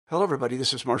Hello, everybody.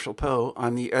 This is Marshall Poe.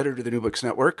 I'm the editor of the New Books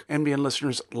Network. NBN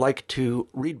listeners like to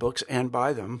read books and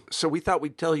buy them. So we thought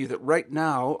we'd tell you that right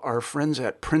now, our friends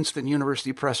at Princeton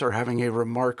University Press are having a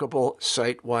remarkable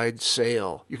site-wide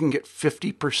sale. You can get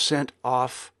 50%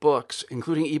 off books,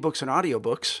 including ebooks and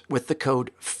audiobooks, with the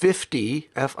code 50,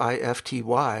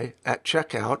 F-I-F-T-Y, at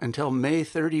checkout until May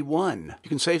 31. You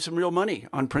can save some real money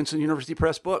on Princeton University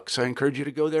Press books. I encourage you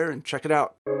to go there and check it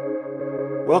out.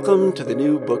 Welcome to the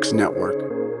New Books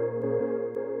Network.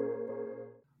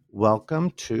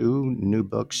 Welcome to New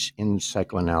Books in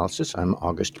Psychoanalysis. I'm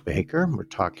August Baker. We're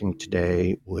talking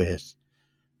today with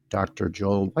Dr.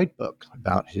 Joel Whitebook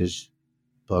about his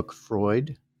book,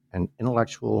 Freud, An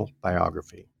Intellectual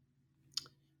Biography.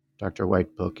 Dr.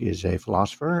 Whitebook is a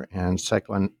philosopher and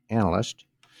psychoanalyst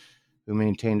who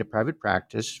maintained a private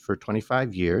practice for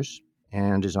 25 years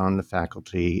and is on the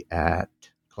faculty at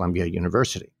Columbia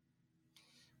University.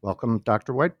 Welcome,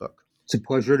 Dr. Whitebook. It's a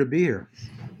pleasure to be here.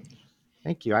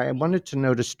 Thank you. I wanted to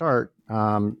know to start,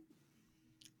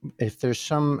 if there's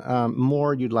some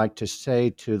more you'd like to say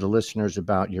to the listeners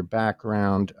about your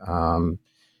background,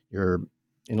 your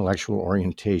intellectual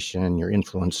orientation, your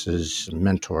influences,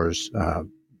 mentors,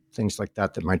 things like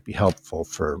that might be helpful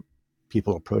for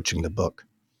people approaching the book.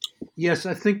 Yes,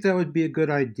 I think that would be a good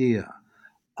idea.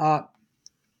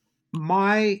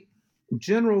 My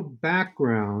general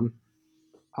background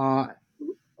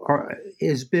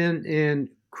has been in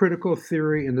critical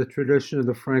theory in the tradition of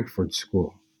the Frankfurt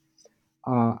School.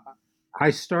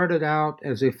 I started out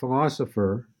as a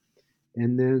philosopher,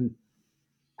 and then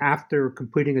after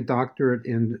completing a doctorate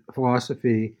in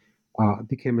philosophy,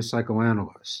 became a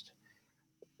psychoanalyst.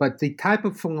 But the type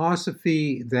of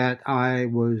philosophy that I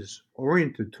was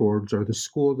oriented towards, or the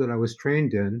school that I was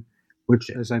trained in, which,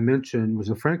 as I mentioned, was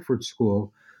the Frankfurt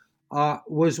School,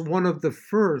 was one of the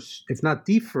first, if not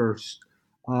the first,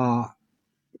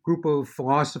 group of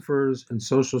philosophers and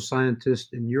social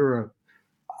scientists in Europe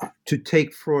to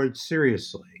take Freud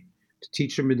seriously, to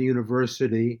teach him in the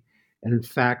university. And in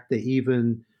fact, they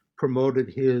even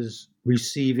promoted his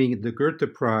receiving the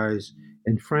Goethe Prize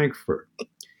in Frankfurt.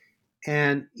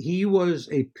 And he was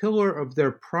a pillar of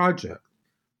their project,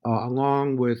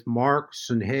 along with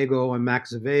Marx and Hegel and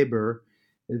Max Weber.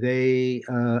 They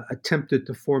attempted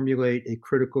to formulate a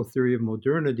critical theory of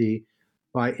modernity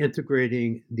by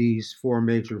integrating these four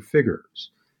major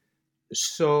figures.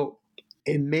 So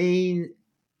a main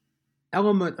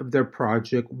element of their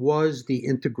project was the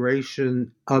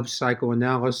integration of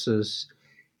psychoanalysis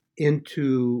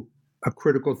into a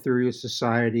critical theory of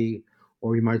society,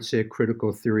 or you might say a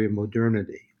critical theory of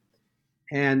modernity.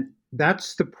 And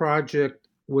that's the project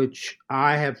which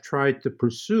I have tried to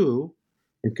pursue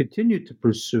and continue to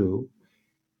pursue.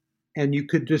 And you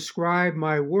could describe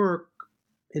my work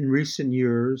in recent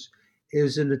years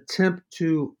is an attempt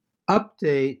to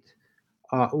update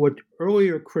what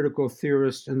earlier critical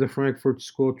theorists in the Frankfurt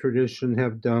School tradition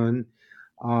have done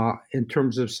in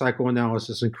terms of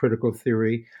psychoanalysis and critical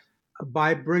theory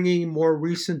by bringing more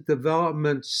recent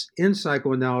developments in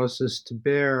psychoanalysis to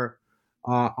bear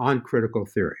on critical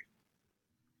theory.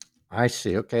 I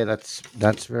see. Okay,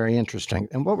 that's very interesting.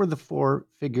 And what were the four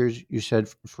figures you said?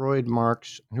 Freud,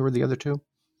 Marx, who were the other two?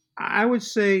 I would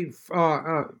say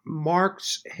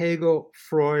Marx, Hegel,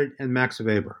 Freud, and Max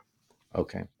Weber.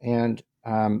 Okay, and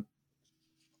I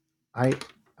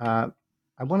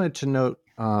wanted to note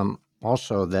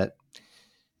also that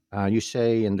you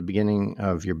say in the beginning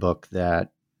of your book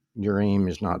that your aim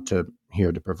is not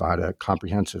here to provide a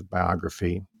comprehensive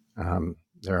biography.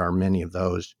 There are many of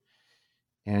those,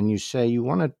 and you say you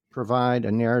want to provide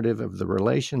a narrative of the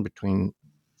relation between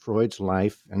Freud's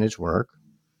life and his work,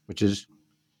 which is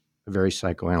a very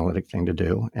psychoanalytic thing to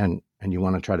do, and you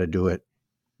want to try to do it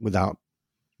without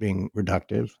being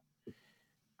reductive.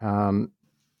 And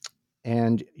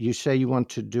you say you want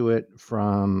to do it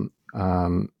from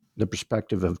the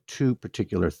perspective of two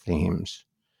particular themes.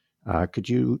 Could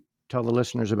you tell the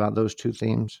listeners about those two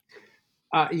themes?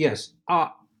 Yes.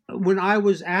 When I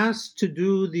was asked to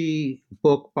do the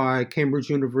book by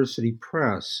Cambridge University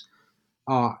Press,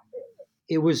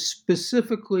 it was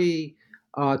specifically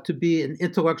to be an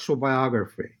intellectual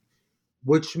biography,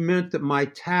 which meant that my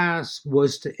task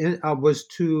was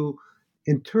to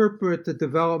interpret the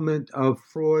development of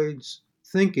Freud's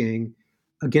thinking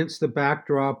against the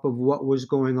backdrop of what was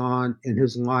going on in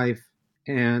his life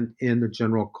and in the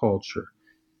general culture.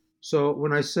 So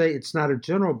when I say it's not a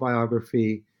general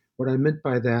biography, what I meant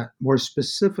by that more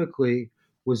specifically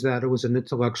was that it was an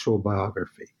intellectual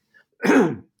biography.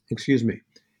 Excuse me.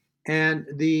 And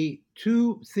the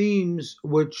two themes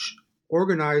which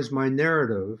organize my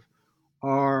narrative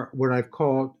are what I've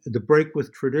called the break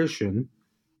with tradition,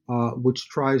 which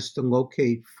tries to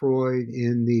locate Freud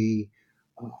in the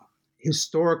uh,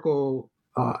 historical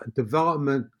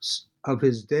developments of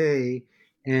his day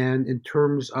and in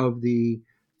terms of the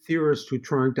theorists who are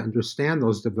trying to understand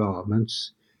those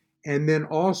developments. And then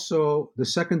also, the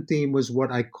second theme was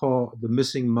what I call the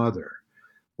missing mother,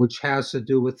 which has to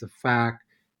do with the fact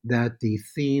that the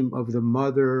theme of the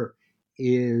mother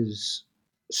is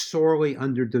sorely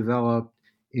underdeveloped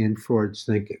in Freud's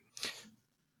thinking.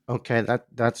 Okay,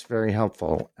 that's very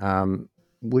helpful.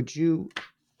 Would you?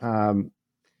 Um,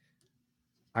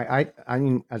 I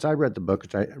mean, as I read the book,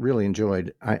 which I really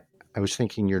enjoyed, I was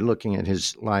thinking you're looking at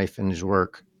his life and his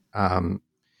work, um,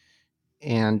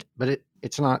 but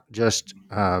it's not just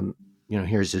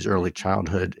here's his early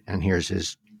childhood and here's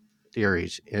his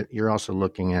theories. You're also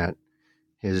looking at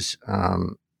his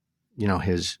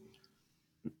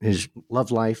his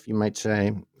love life, you might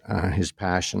say, his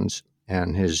passions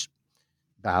and his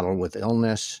battle with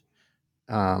illness.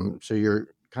 So you're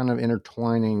kind of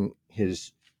intertwining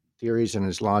his theories and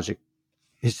his logic,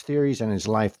 his theories and his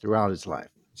life throughout his life.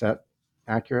 Is that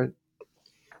accurate?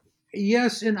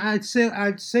 Yes, and I'd say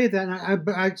that, and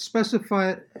I'd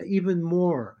specify it even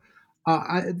more.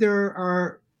 There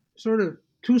are sort of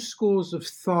two schools of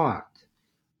thought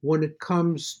when it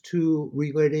comes to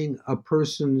relating a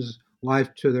person's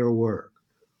life to their work.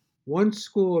 One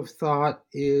school of thought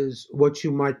is what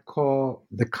you might call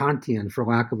the Kantian, for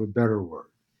lack of a better word.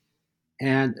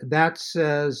 And that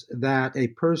says that a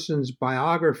person's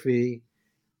biography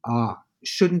uh,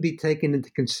 shouldn't be taken into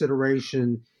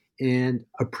consideration in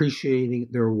appreciating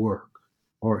their work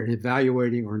or in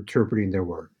evaluating or interpreting their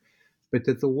work, but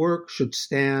that the work should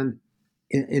stand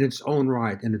in its own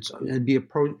right and be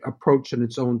approached in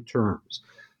its own terms.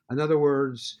 In other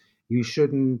words, you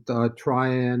shouldn't try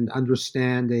and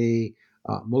understand a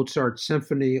Mozart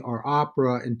symphony or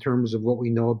opera in terms of what we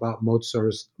know about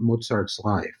Mozart's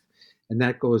life, and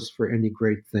that goes for any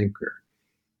great thinker.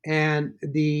 And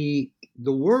the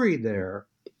worry there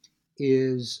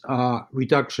is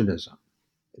reductionism.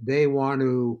 They want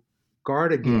to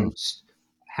guard Mm, against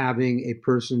having a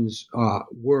person's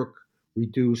work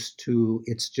reduced to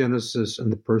its genesis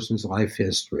and the person's life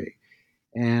history,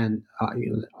 and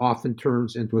often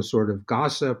turns into a sort of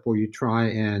gossip where you try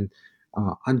and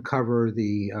uncover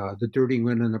the dirty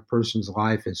linen in a person's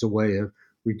life as a way of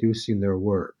reducing their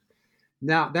work.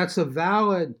 Now, that's a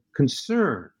valid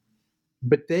concern,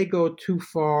 but they go too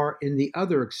far in the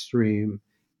other extreme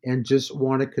and just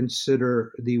want to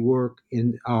consider the work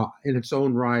in its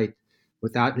own right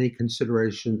without any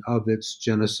consideration of its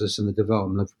genesis and the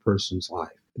development of a person's life.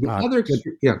 The other good.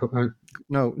 extreme, yeah, go ahead.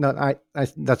 No,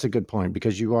 that's a good point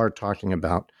because you are talking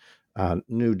about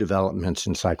new developments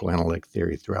in psychoanalytic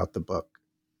theory throughout the book.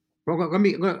 Well,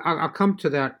 I'll come to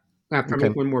that after I Okay.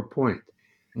 make one more point.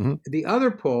 Hmm. The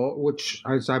other pole, which,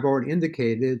 as I've already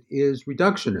indicated, is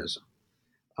reductionism,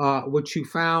 which you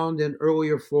found in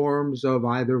earlier forms of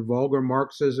either vulgar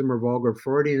Marxism or vulgar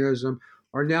Freudianism,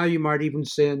 or now you might even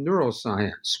say in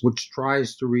neuroscience, which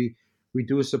tries to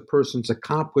reduce a person's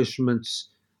accomplishments,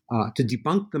 to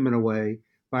debunk them in a way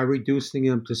by reducing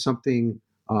them to something,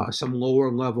 some lower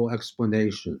level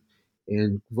explanation.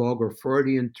 In vulgar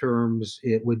Freudian terms,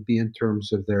 it would be in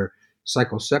terms of their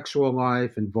psychosexual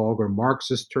life. In vulgar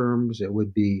Marxist terms, it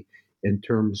would be in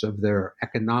terms of their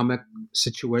economic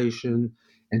situation.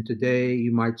 And today,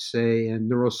 you might say, in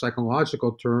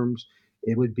neuropsychological terms,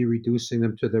 it would be reducing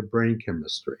them to their brain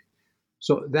chemistry.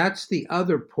 So that's the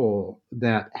other pole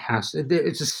that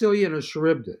it's a cilia and a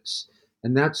charybdis,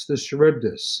 and that's the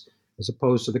charybdis as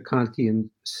opposed to the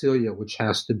Kantian cilia, which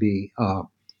has to be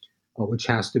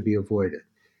avoided.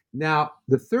 Now,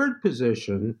 the third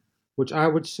position, which I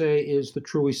would say is the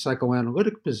truly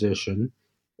psychoanalytic position,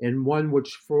 and one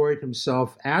which Freud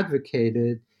himself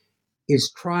advocated,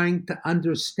 is trying to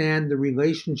understand the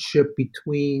relationship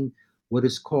between what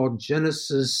is called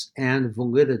genesis and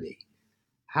validity,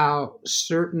 how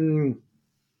certain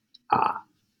uh,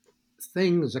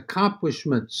 things,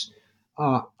 accomplishments,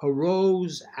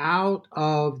 arose out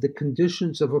of the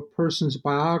conditions of a person's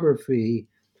biography,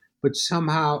 but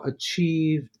somehow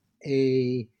achieved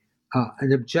an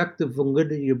objective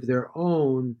validity of their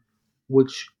own,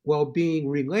 which, while being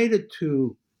related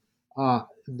to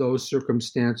those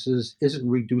circumstances, isn't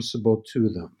reducible to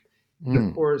them. And of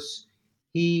Mm. course,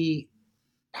 he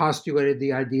postulated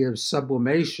the idea of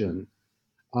sublimation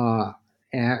uh,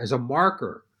 as a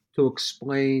marker to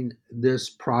explain this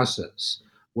process,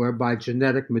 whereby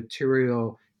genetic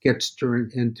material gets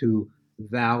turned into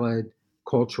valid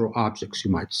cultural objects,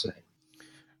 you might say.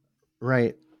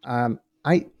 Right.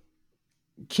 I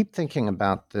keep thinking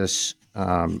about this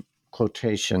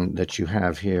quotation that you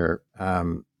have here.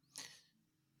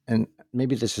 and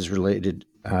maybe this is related.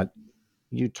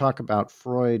 You talk about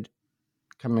Freud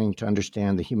coming to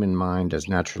understand the human mind as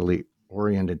naturally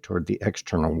oriented toward the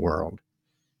external world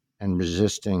and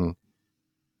resisting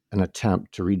an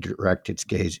attempt to redirect its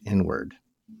gaze inward.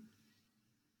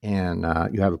 And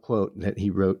you have a quote that he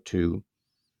wrote to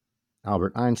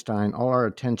Albert Einstein: "All our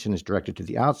attention is directed to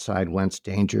the outside, whence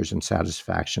dangers and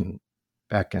satisfaction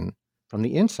beckon. From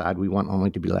the inside, we want only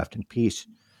to be left in peace.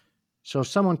 So if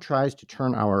someone tries to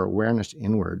turn our awareness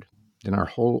inward, then our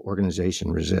whole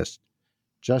organization resists,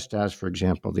 just as, for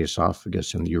example, the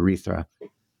esophagus and the urethra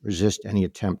resist any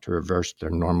attempt to reverse their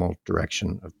normal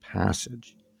direction of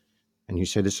passage." And you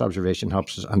say this observation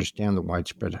helps us understand the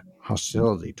widespread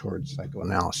hostility towards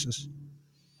psychoanalysis.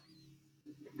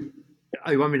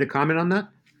 You want me to comment on that?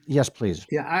 Yes, please.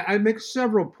 Yeah, I make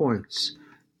several points.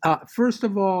 First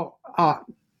of all,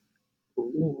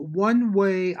 one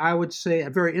way I would say, a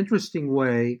very interesting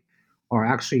way, or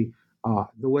actually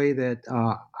the way that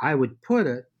I would put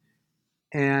it,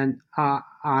 and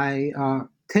I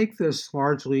take this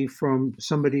largely from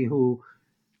somebody who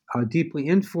deeply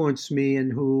influenced me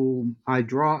and who I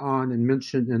draw on and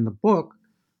mention in the book,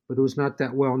 but who's not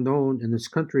that well known in this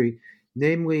country,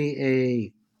 namely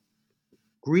a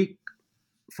Greek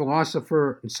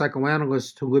philosopher and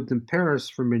psychoanalyst who lived in Paris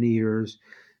for many years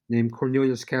named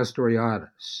Cornelius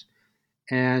Castoriadis.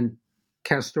 And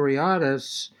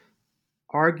Castoriadis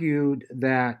argued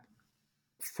that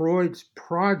Freud's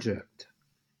project,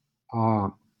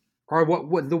 or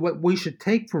what we should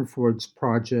take from Freud's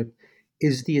project,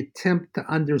 is the attempt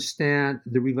to understand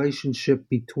the relationship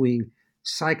between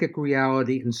psychic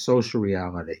reality and social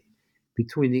reality,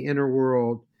 between the inner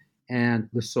world and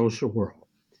the social world.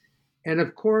 And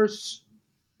of course,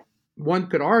 one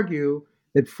could argue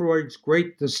that Freud's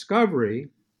great discovery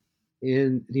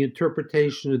in the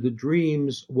interpretation of the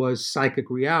dreams was psychic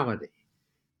reality,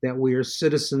 that we are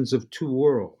citizens of two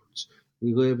worlds.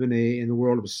 We live in the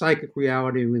world of psychic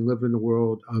reality, and we live in the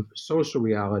world of social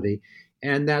reality,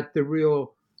 and that the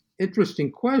real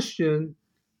interesting question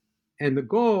and the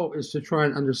goal is to try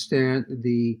and understand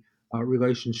the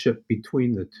relationship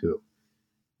between the two.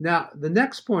 Now, the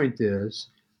next point is,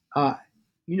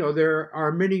 there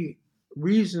are many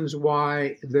reasons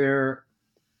why there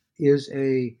is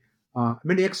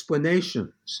many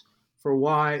explanations for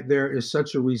why there is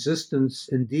such a resistance,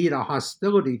 indeed a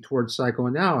hostility towards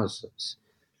psychoanalysis,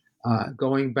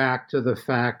 going back to the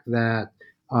fact that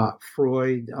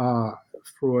Freud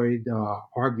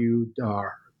argued,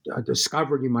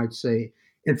 discovered, you might say,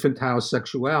 infantile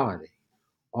sexuality,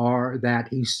 or that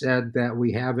he said that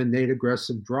we have innate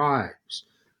aggressive drives,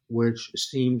 which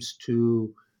seems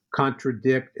to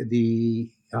contradict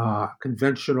the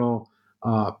conventional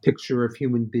picture of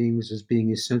human beings as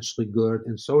being essentially good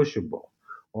and sociable,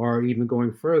 or even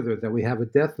going further, that we have a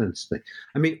death instinct.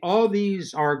 I mean, all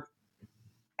these are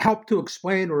help to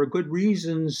explain or are good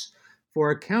reasons for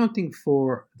accounting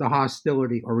for the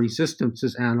hostility or resistance,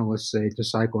 as analysts say, to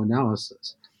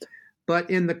psychoanalysis. But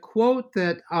in the quote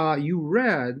that you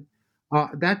read,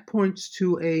 that points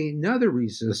to another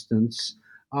resistance,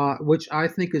 which I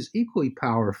think is equally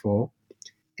powerful,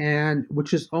 and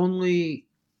which is only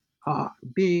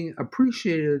being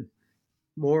appreciated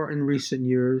more in recent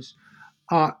years,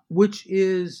 which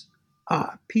is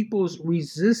people's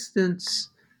resistance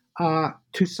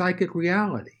to psychic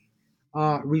reality,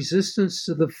 resistance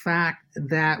to the fact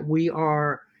that we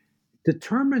are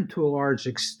determined to a large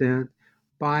extent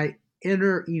by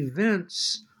inner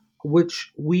events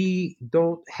which we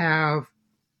don't have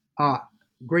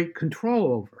great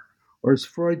control over. Or as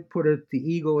Freud put it, the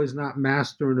ego is not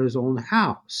master in his own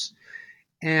house.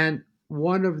 And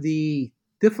one of the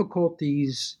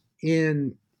difficulties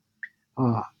in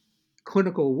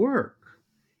clinical work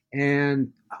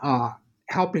and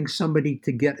helping somebody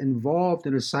to get involved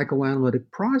in a psychoanalytic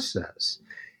process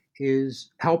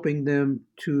is helping them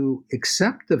to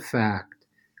accept the fact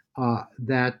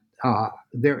that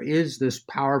there is this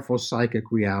powerful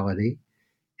psychic reality,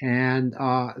 and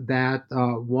that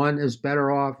one is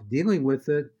better off dealing with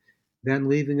it than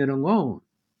leaving it alone.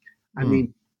 I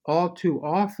mean, all too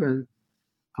often,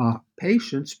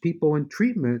 patients, people in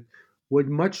treatment, would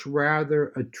much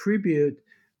rather attribute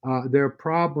their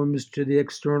problems to the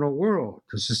external world,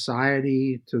 to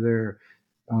society, to their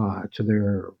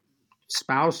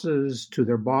spouses, to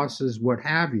their bosses, what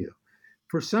have you.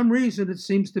 For some reason, it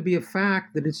seems to be a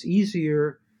fact that it's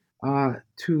easier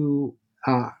to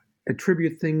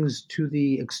attribute things to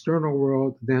the external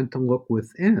world than to look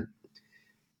within.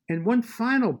 And one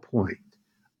final point,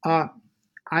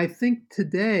 I think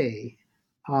today,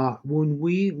 when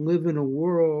we live in a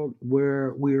world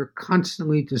where we are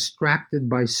constantly distracted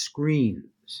by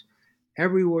screens,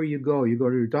 Everywhere you go to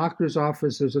your doctor's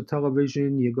office, there's a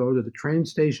television. You go to the train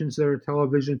stations, there are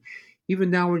television. Even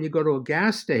now, when you go to a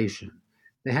gas station,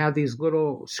 they have these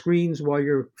little screens while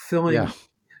you're Yeah.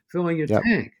 filling your Yep.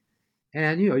 tank.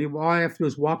 And all I have to do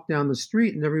is walk down the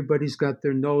street, and everybody's got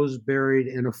their nose buried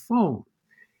in a phone.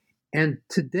 And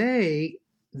today,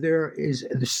 there's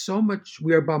so much.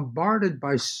 We are bombarded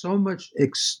by so much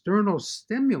external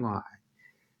stimuli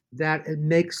that it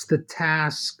makes the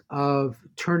task of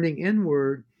turning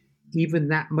inward even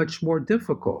that much more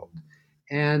difficult.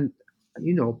 And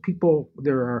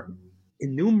there are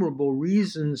innumerable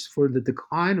reasons for the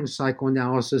decline of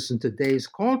psychoanalysis in today's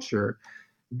culture,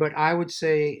 but I would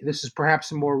say this is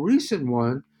perhaps a more recent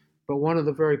one, but one of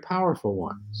the very powerful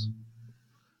ones.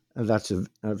 That's a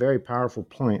very powerful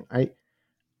point.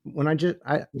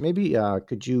 Maybe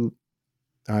could you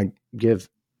uh, give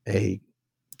a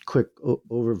quick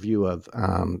overview of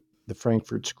the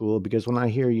Frankfurt School? Because when I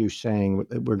hear you saying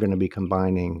that we're going to be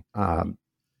combining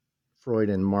Freud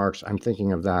and Marx, I'm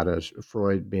thinking of that as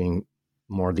Freud being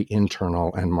more the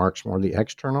internal and Marx more the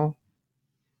external.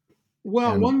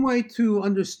 Well, And one way to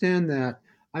understand that,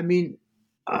 I mean,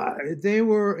 they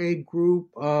were a group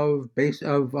of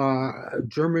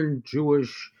German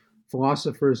Jewish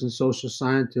philosophers and social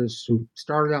scientists who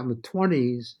started out in the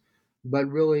 20s, but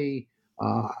really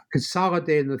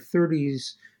consolidated in the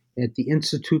 30s at the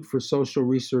Institute for Social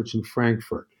Research in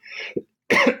Frankfurt.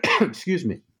 Excuse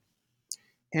me.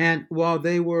 And while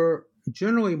they were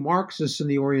generally Marxists in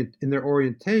their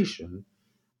orientation,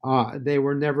 they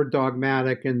were never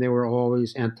dogmatic and they were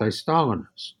always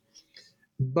anti-Stalinist.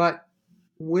 But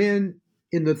when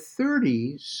in the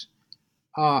 30s,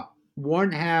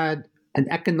 one had an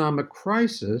economic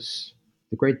crisis,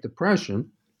 the Great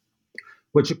Depression,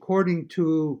 which, according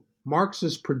to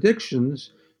Marxist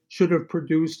predictions, should have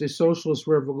produced a socialist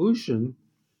revolution,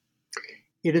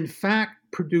 it in fact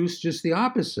produced just the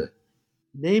opposite.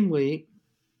 Namely,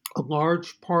 a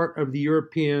large part of the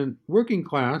European working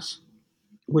class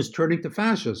was turning to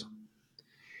fascism.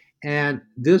 And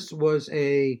this was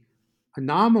a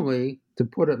anomaly, to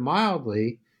put it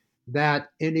mildly,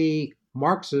 that any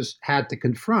Marxist had to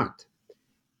confront.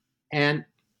 And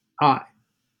uh,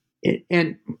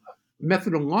 and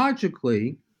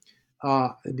methodologically,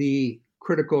 the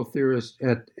critical theorists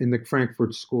in the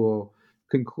Frankfurt School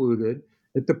concluded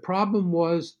that the problem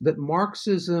was that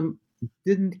Marxism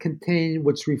didn't contain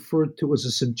what's referred to as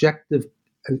a subjective,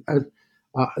 uh,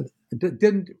 uh,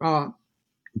 didn't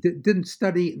didn't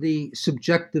study the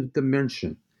subjective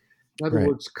dimension. In other right,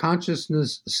 words,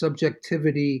 consciousness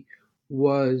subjectivity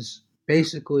was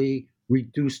basically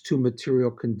reduced to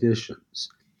material conditions.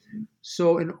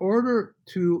 So, in order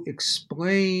to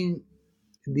explain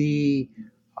the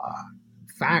uh,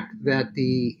 fact that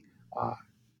the uh,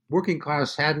 working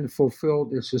class hadn't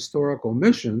fulfilled its historical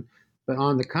mission, but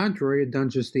on the contrary, had done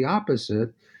just the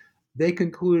opposite, they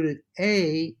concluded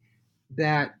A,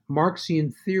 that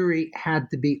Marxian theory had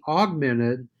to be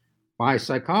augmented by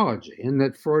psychology, and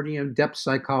that Freudian depth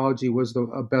psychology was the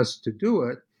best to do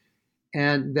it,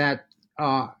 and that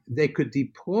they could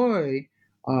deploy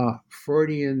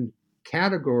Freudian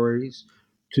categories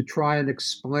to try and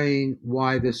explain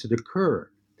why this had occurred.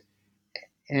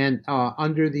 And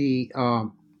under the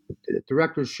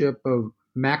directorship of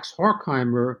Max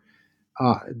Horkheimer,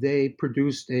 they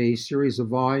produced a series of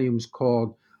volumes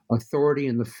called Authority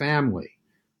in the Family,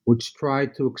 which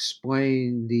tried to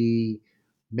explain the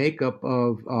makeup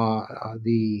of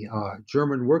the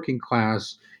German working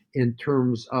class in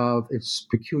terms of its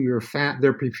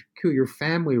their peculiar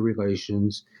family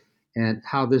relations, and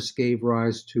how this gave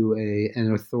rise to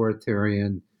an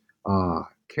authoritarian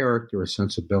character or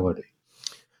sensibility.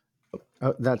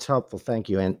 that's helpful. Thank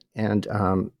you. And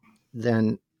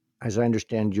then, as I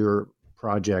understand, your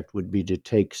project would be to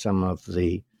take some of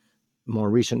the more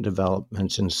recent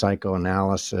developments in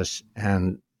psychoanalysis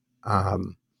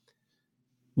um,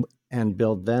 and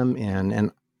build them in.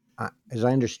 And as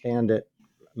I understand it,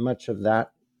 much of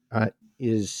that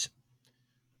is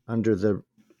under the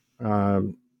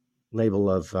um, label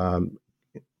of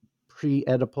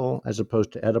pre-Oedipal as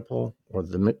opposed to Oedipal,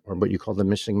 or what you call the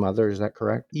missing mother. Is that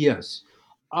correct? Yes.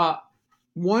 Uh,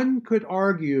 One could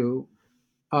argue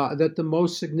that the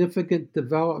most significant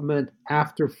development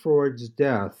after Freud's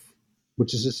death,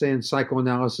 which is to say in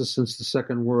psychoanalysis since the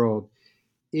Second World,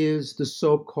 is the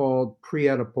so-called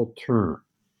pre-Oedipal turn,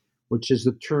 which is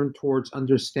the turn towards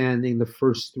understanding the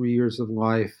first 3 years of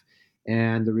life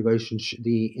and the relationship,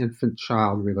 the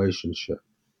infant-child relationship.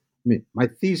 I mean, my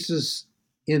thesis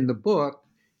in the book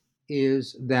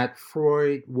is that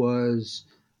Freud was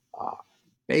uh,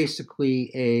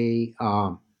 basically a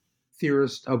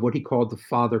theorist of what he called the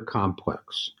father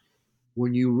complex.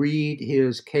 When you read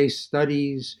his case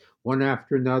studies, one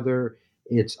after another,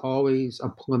 it's always a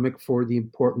polemic for the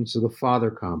importance of the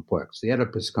father complex, the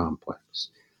Oedipus complex.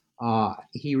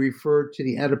 He referred to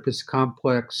the Oedipus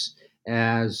complex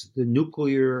as the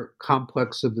nuclear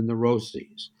complex of the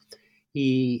neuroses.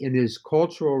 He, in his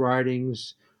cultural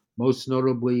writings, most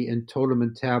notably in Totem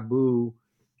and Taboo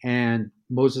and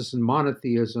Moses and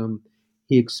Monotheism,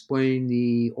 he explained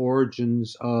the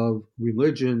origins of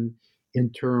religion in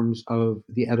terms of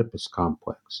the Oedipus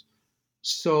complex.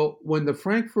 So when the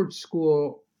Frankfurt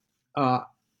School, not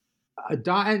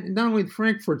only the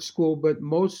Frankfurt School, but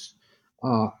most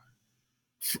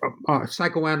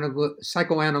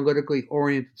psychoanalytically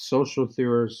oriented social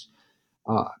theorists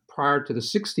prior to the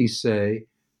 60s say,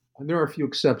 and there are a few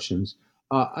exceptions,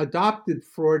 adopted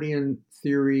Freudian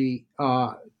theory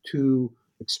to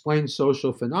explain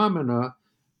social phenomena.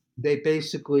 They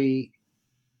basically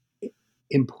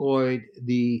employed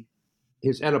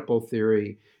his Oedipal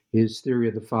theory, his theory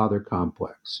of the father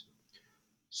complex.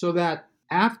 So that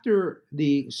after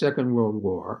the Second World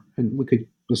War, and we could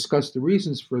discuss the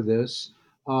reasons for this,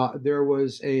 there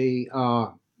was an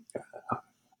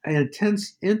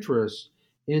intense interest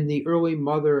in the early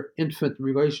mother-infant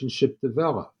relationship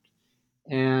developed.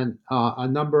 And a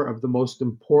number of the most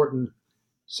important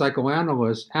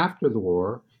psychoanalysts after the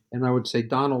war, and I would say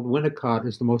Donald Winnicott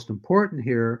is the most important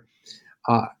here,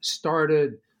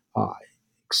 started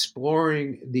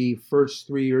exploring the first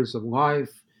 3 years of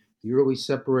life, the early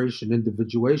separation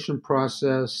individuation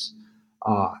process.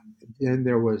 Then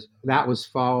that was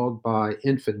followed by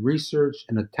infant research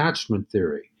and attachment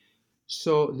theory.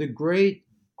 So the great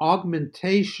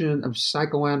augmentation of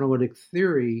psychoanalytic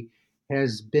theory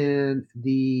has been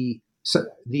the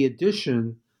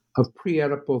addition of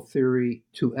pre-Oedipal theory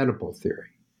to Oedipal theory.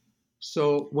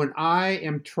 So when I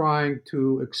am trying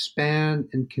to expand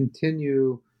and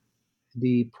continue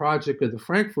the project of the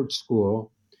Frankfurt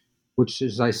School, which,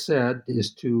 as I said,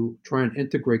 is to try and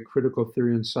integrate critical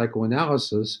theory and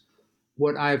psychoanalysis,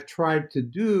 what I've tried to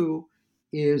do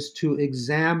is to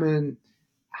examine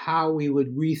how we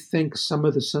would rethink some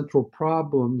of the central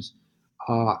problems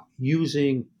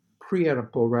using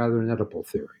pre-Oedipal rather than Oedipal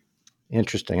theory.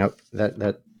 Interesting.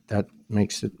 That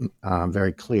makes it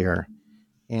very clear.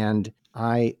 And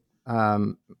I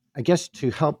guess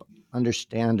to help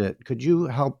understand it, could you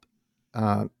help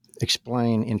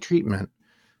explain in treatment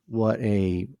what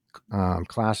a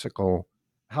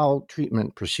how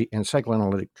treatment and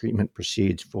psychoanalytic treatment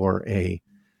proceeds for a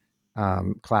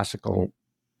classical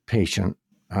patient,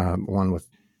 one with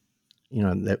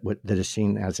that is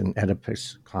seen as an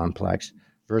Oedipus complex,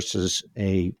 versus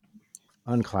a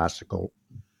unclassical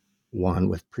one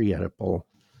with pre-Oedipal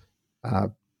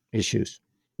issues?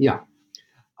 Yeah.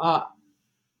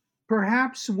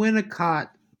 Perhaps Winnicott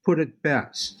put it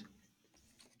best.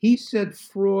 He said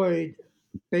Freud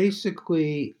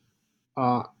basically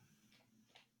not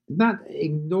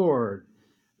ignored,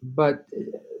 but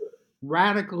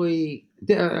radically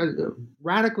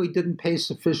didn't pay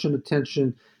sufficient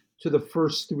attention to the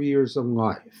first 3 years of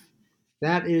life.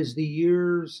 That is the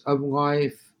years of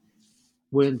life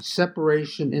when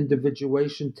separation,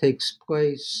 individuation takes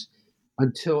place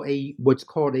until what's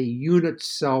called a unit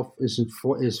self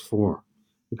is formed,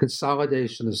 the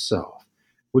consolidation of self,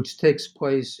 which takes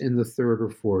place in the third or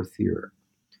fourth year.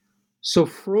 So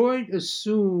Freud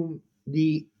assumed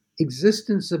the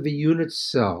existence of a unit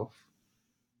self,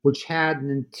 which had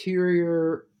an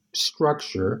interior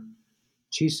structure,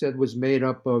 which he said was made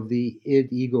up of the id,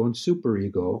 ego, and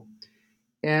superego,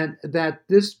 and that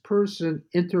this person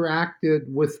interacted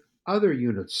with other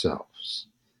unit selves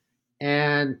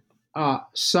and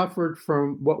suffered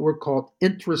from what were called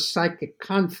intrapsychic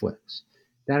conflicts.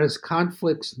 That is,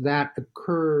 conflicts that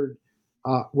occurred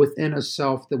within a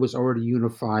self that was already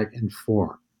unified and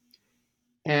formed.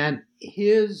 And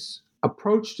his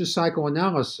approach to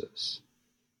psychoanalysis,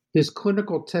 his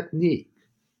clinical technique,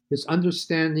 his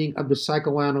understanding of the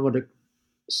psychoanalytic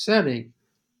setting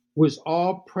was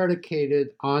all predicated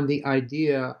on the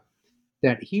idea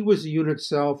that he was a unit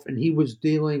self and he was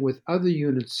dealing with other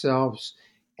unit selves,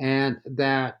 and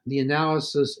that the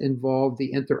analysis involved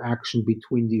the interaction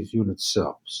between these unit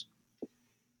selves.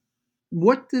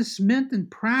 What this meant in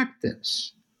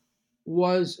practice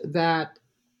was that,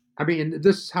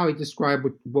 this is how he described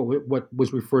what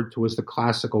was referred to as the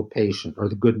classical patient or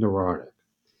the good neurotic.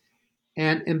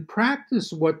 And in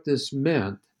practice, what this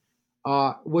meant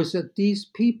was that these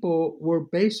people were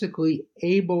basically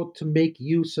able to make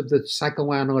use of the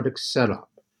psychoanalytic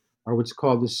setup, or what's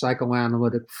called the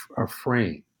psychoanalytic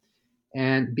frame,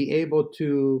 and be able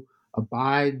to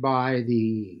abide by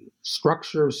the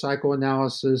structure of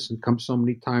psychoanalysis and come so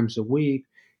many times a week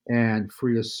and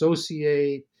free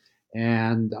associate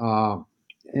and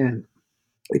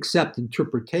accept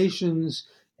interpretations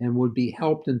and would be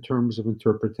helped in terms of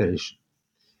interpretation.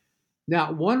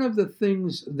 Now, one of the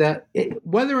things that,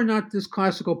 whether or not this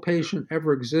classical patient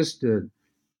ever existed,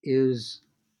 is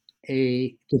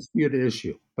a disputed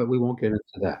issue, but we won't get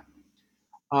into that.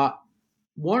 Uh,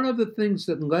 One of the things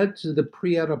that led to the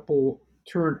pre-Oedipal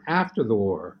turn after the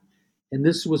war, and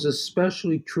this was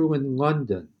especially true in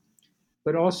London,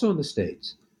 but also in the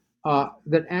States,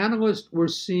 that analysts were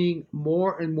seeing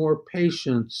more and more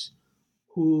patients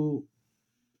who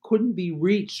couldn't be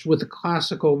reached with the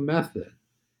classical method.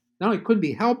 Not only couldn't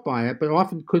be helped by it, but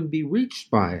often couldn't be reached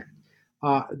by it.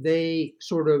 They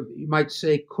sort of, you might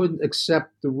say, couldn't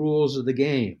accept the rules of the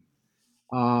game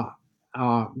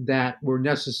that were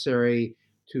necessary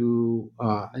to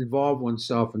involve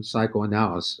oneself in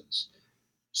psychoanalysis.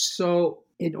 So,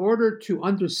 in order to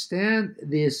understand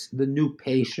this, the new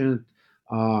patient,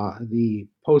 the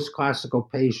post classical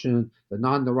patient, the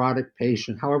non neurotic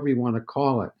patient, however you want to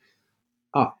call it,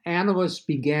 analysts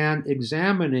began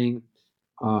examining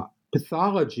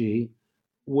pathology,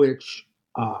 which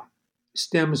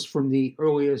stems from the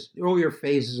earlier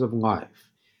phases of life,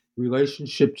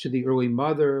 relationship to the early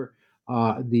mother,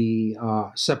 the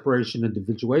separation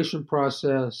individuation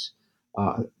process,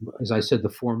 as I said, the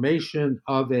formation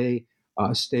of a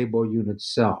stable unit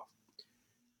self,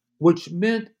 which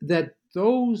meant that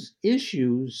those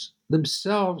issues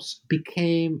themselves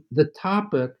became the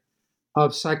topic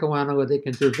of psychoanalytic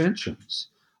interventions.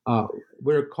 Uh,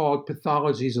 are called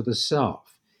pathologies of the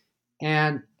self.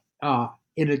 And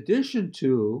in addition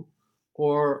to,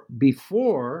 or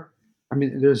before, I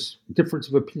mean, there's difference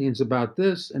of opinions about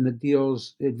this, and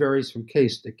it varies from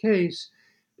case to case.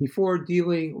 Before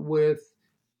dealing with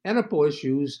Oedipal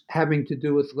issues having to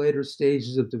do with later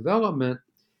stages of development,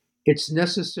 it's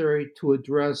necessary to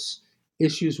address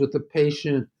issues with the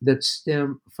patient that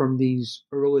stem from these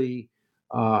early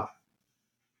uh,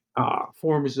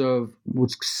 forms of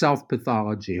what's self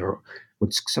pathology, or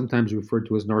what's sometimes referred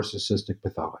to as narcissistic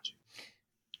pathology.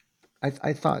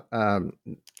 I thought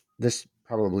this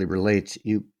probably relates.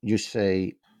 You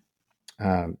say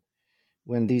um,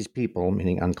 when these people,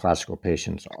 meaning unclassical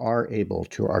patients, are able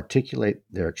to articulate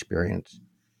their experience,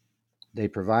 they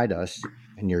provide us,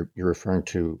 and you're referring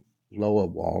to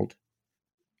Loewald.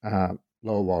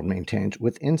 Loewald maintains,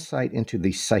 with insight into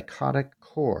the psychotic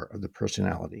core of the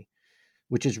personality,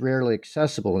 which is rarely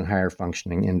accessible in higher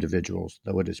functioning individuals,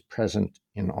 though it is present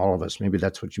in all of us. Maybe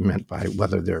that's what you meant by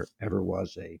whether there ever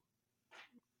was a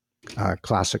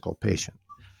classical patient.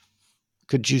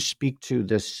 Could you speak to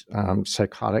this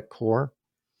psychotic core?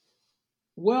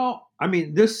 Well, I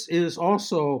mean, this is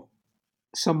also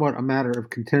somewhat a matter of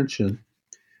contention.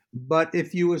 But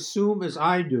if you assume, as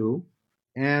I do,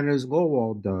 and as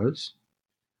Lowell does,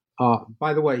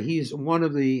 by the way, he's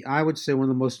I would say, one of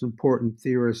the most important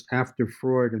theorists after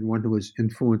Freud, and one who has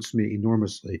influenced me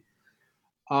enormously,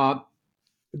 uh,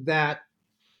 that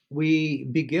we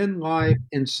begin life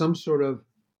in some sort of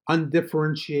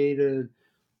undifferentiated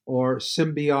or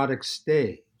symbiotic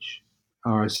stage,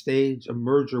 or a stage, a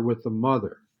merger with the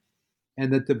mother.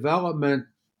 And the development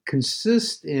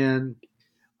consists in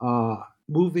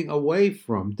moving away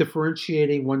from,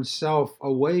 differentiating oneself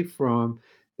away from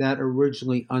that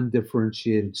originally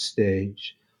undifferentiated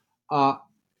stage. Uh,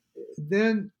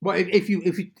 then, well, if you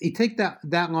take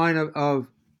that line of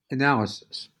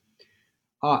analysis,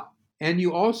 uh, and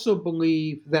you also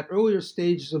believe that earlier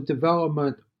stages of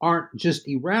development aren't just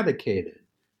eradicated,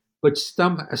 but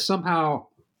somehow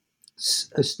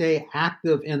stay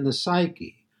active in the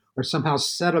psyche, or somehow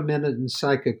sedimented in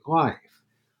psychic life,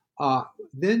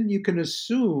 then you can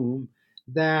assume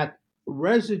that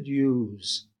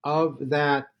residues of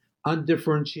that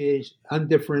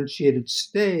undifferentiated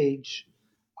stage,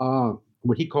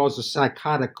 what he calls a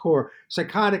psychotic core,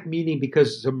 psychotic meaning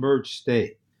because it's a merged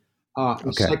state, the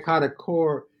Okay. psychotic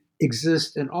core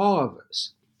exists in all of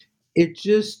us. It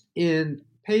just, in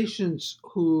patients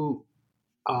who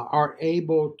are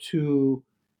able to,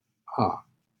 uh,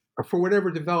 for whatever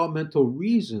developmental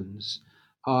reasons,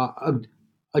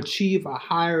 achieve a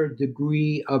higher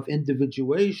degree of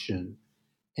individuation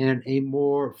and a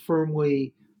more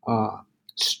firmly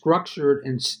structured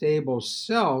and stable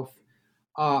self,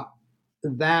 uh,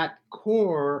 that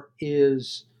core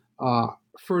is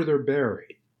further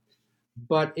buried.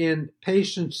 But in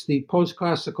patients, the post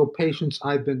classical patients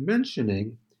I've been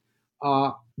mentioning,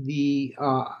 the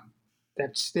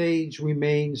that stage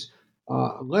remains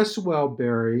less well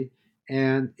buried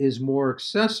and is more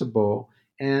accessible.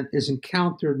 and is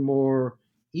encountered more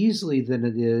easily than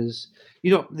it is.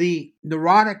 The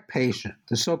neurotic patient,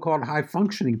 the so-called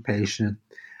high-functioning patient,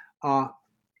 uh,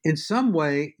 in some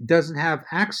way doesn't have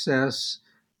access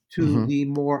to Hmm. the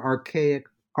more archaic,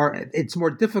 or it's more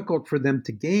difficult for them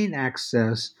to gain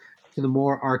access to the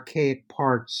more archaic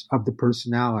parts of the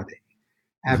personality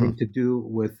Hmm. having to do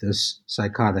with this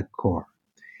psychotic core.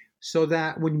 So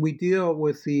that when we deal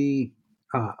with the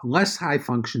less high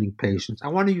functioning patients, I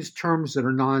want to use terms that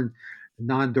are non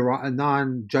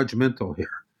judgmental here,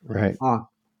 Right. uh,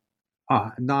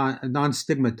 non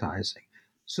stigmatizing.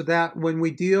 So that when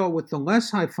we deal with the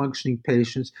less high functioning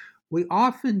patients, we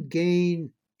often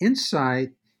gain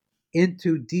insight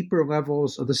into deeper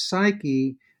levels of the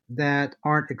psyche that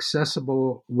aren't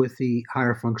accessible with the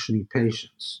higher functioning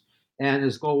patients. And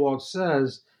as Goldwald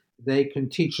says, they can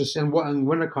teach us. And what in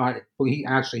Winnicott,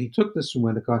 he took this from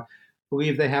Winnicott.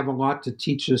 Believe they have a lot to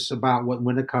teach us about what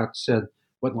Winnicott said,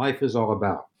 what life is all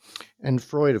about. And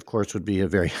Freud, of course, would be a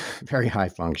very, very high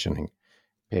functioning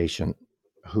patient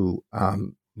who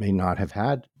may not have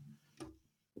had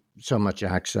so much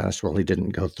access. Well, he didn't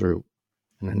go through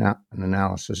an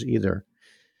analysis either.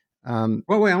 Well,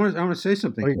 wait, I want to say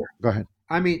something here. Go ahead.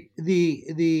 I mean,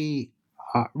 the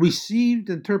received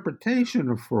interpretation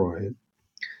of Freud,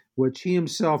 which he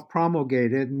himself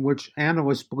promulgated and which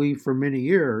analysts believed for many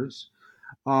years,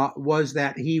 was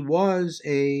that he was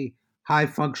a high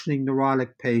functioning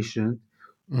neurotic patient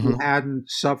who Hmm. hadn't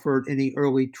suffered any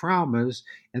early traumas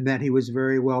and that he was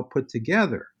very well put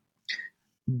together.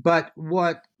 But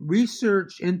what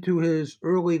research into his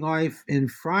early life in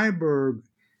Freiburg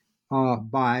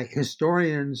by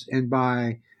historians and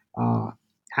by uh,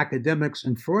 academics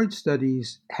and Freud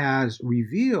studies has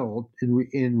revealed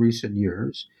in recent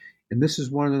years, and this is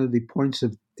one of the points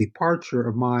of departure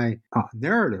of my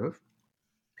narrative,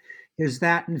 is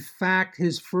that in fact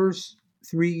his first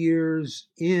 3 years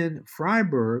in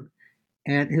Freiburg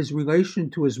and his relation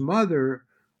to his mother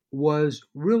was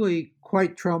really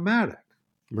quite traumatic.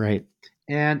 Right.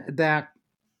 And that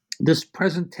this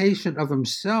presentation of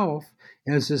himself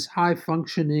as this high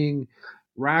functioning,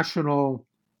 rational,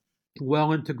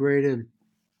 well integrated,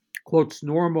 quotes,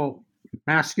 normal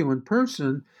masculine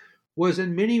person was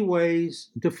in many ways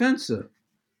defensive.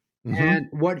 Hmm. And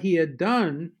what he had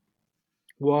done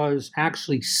was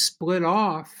actually split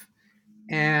off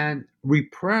and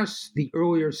repress the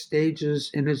earlier stages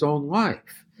in his own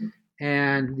life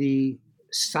and the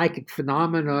psychic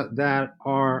phenomena that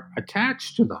are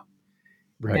attached to them.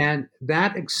 Right. And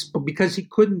that because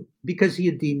he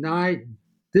had denied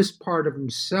this part of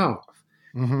himself,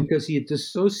 Hmm. because he had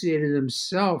dissociated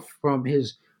himself from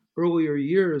his earlier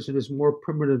years and his more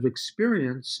primitive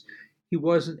experience, he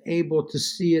wasn't able to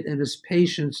see it in his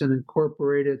patients and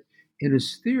incorporate it in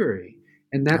his theory.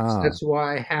 And Ah, that's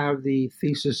why I have the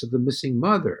thesis of the missing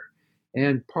mother.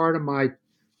 And part of my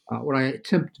what I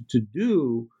attempted to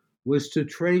do was to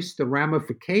trace the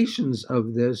ramifications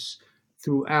of this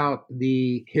throughout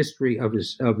the history of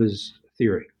his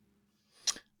theory.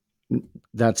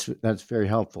 that's very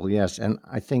helpful. Yes, and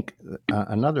I think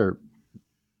another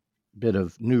bit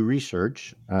of new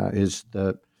research is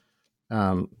the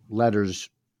letters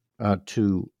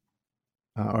to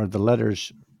or the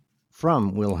letters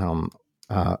from Wilhelm,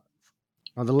 uh,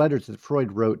 or the letters that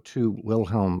Freud wrote to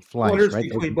Wilhelm Fleisch. Letters Right,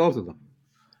 between both of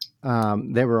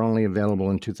them. they were only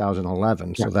available in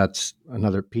 2011, Yeah. so that's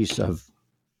another piece of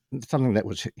something that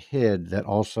was hid that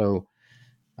also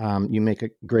you make a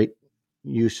great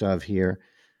use of here.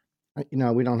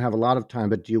 We don't have a lot of time,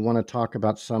 but do you want to talk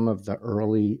about some of the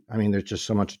early? I mean, there's just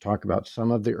so much to talk about. Some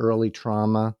of the early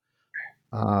trauma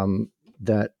um,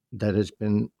 that has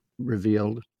been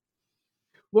revealed,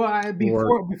 Well,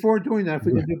 or before doing that, if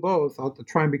we can do both, I'll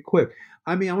try and be quick.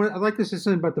 I mean, I'd like to say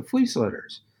something about the fleece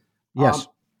letters. Um, yes.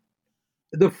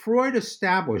 the Freud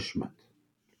establishment,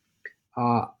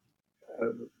 uh,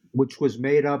 which was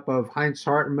made up of Heinz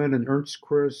Hartmann and Ernst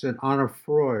Kruss and Anna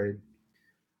Freud,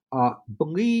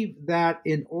 believed that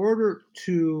in order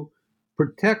to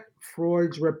protect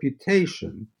Freud's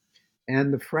reputation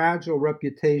and the fragile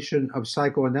reputation of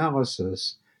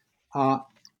psychoanalysis, uh,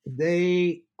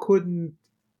 they couldn't.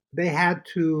 They had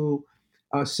to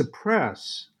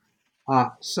suppress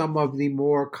some of the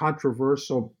more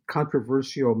controversial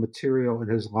material in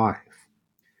his life.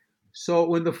 So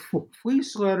when the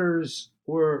fleece letters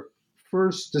were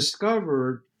first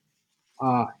discovered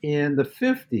in the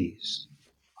 50s,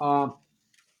 uh,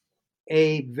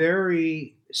 a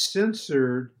very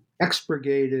censored,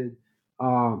 expurgated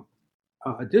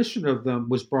edition of them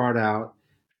was brought out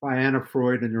by Anna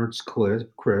Freud and Ernst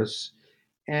Kruss.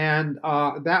 And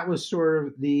that was sort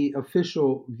of the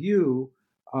official view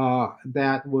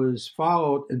that was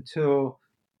followed until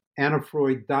Anna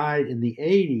Freud died in the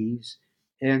 80s,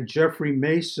 and Jeffrey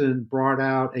Mason brought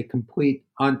out a complete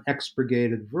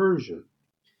unexpurgated version.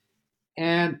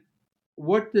 And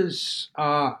what does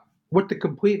what the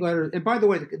complete letter? And by the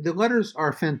way, the letters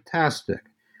are fantastic.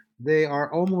 They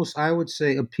are almost, I would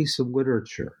say, a piece of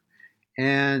literature,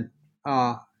 and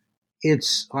uh,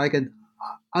 it's like an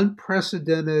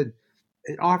unprecedented.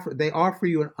 They offer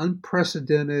you an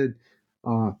unprecedented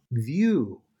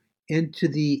view into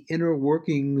the inner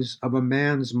workings of a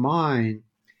man's mind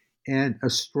and a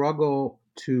struggle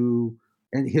to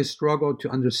and his struggle to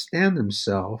understand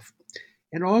himself.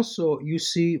 And also, you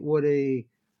see what a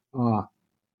uh,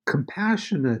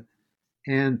 compassionate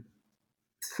and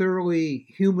thoroughly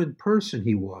human person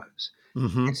he was.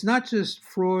 Mm-hmm. It's not just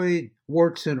Freud,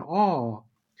 warts and all,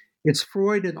 it's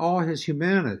Freud and all his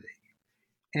humanity.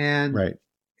 And Right.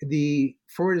 the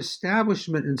Freud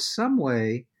establishment, in some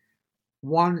way,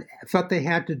 one felt they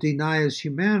had to deny his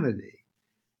humanity.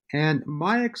 And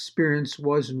my experience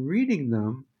was in reading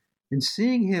them and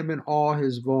seeing him in all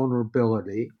his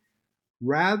vulnerability,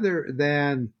 rather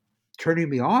than turning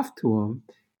me off to him,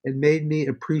 it made me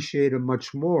appreciate him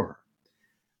much more.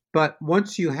 But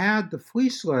once you had the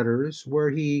Fleece letters, where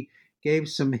he gave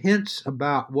some hints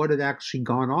about what had actually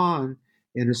gone on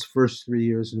in his first 3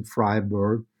 years in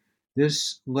Freiburg,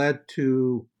 this led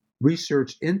to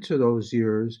research into those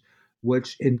years,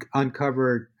 which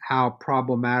uncovered how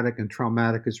problematic and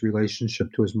traumatic his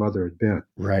relationship to his mother had been.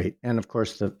 Right. And of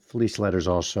course, the Fleece letters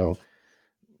also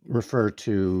refer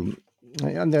to,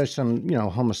 and there's some,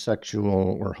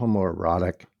 homosexual or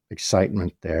homoerotic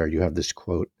excitement there. You have this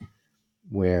quote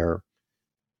where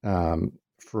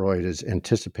Freud is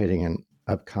anticipating an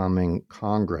upcoming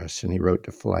Congress, and he wrote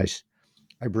to Fleiss,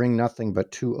 "I bring nothing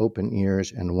but 2 open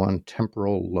ears and 1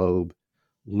 temporal lobe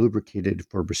lubricated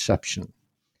for reception."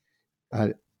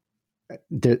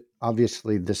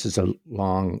 Obviously, this is a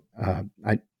long,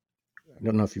 I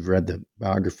don't know if you've read the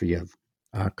biography of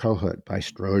Kohut by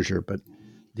Strozier, but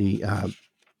the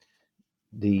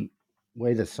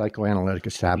way the psychoanalytic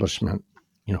establishment,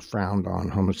 frowned on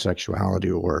homosexuality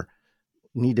or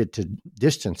needed to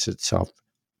distance itself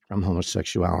from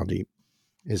homosexuality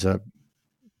is a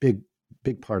big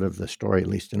part of the story, at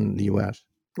least in the U.S.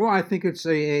 Well, I think it's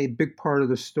a big part of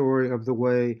the story of the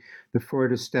way the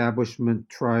Freud establishment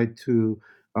tried to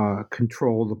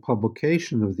control the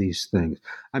publication of these things.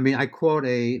 I mean, I quote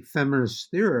a feminist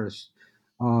theorist,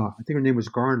 I think her name was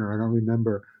Garner, I don't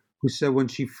remember, who said when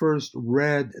she first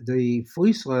read the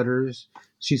Fleece letters,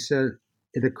 she said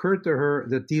it occurred to her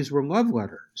that these were love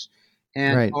letters.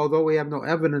 And Right. although we have no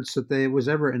evidence that they was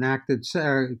ever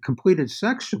completed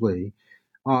sexually,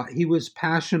 he was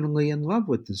passionately in love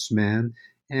with this man,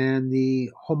 and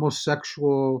the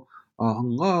homosexual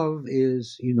love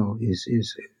is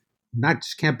not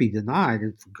can't be denied.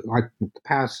 It's like the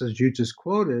passage you just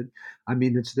quoted. I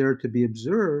mean, it's there to be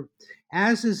observed,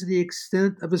 as is the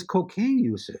extent of his cocaine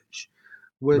usage,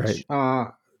 which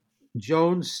Right.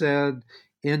 Jones said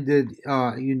ended,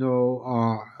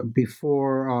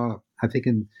 before I think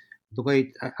in the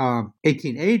late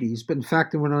 1880s, but in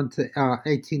fact it went on to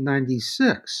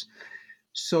 1896.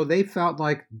 So they felt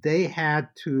like they had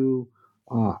to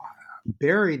uh,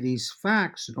 bury these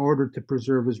facts in order to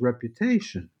preserve his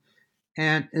reputation.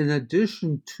 And in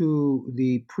addition to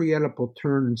the pre-Oedipal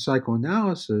turn in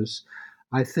psychoanalysis,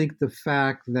 I think the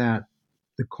fact that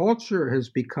the culture has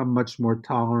become much more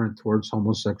tolerant towards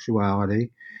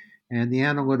homosexuality, and the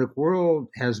analytic world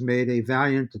has made a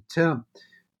valiant attempt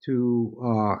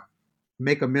to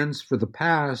make amends for the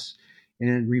past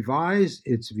and revise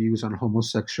its views on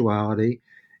homosexuality.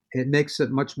 It makes it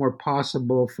much more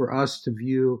possible for us to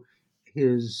view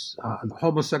his the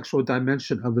homosexual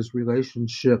dimension of his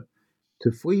relationship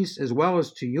to Fleece as well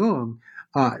as to Jung,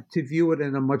 to view it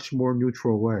in a much more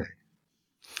neutral way.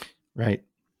 Right.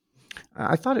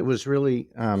 I thought it was really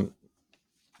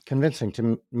convincing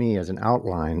to me as an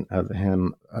outline of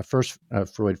him.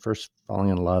 Freud first falling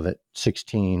in love at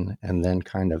 16, and then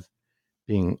kind of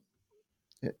being,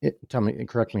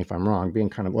 correct me if I'm wrong, being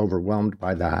kind of overwhelmed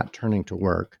by that, turning to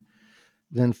work,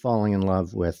 then falling in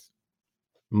love with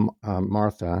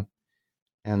Martha,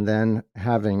 and then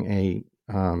having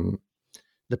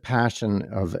the passion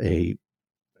of a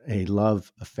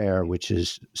love affair, which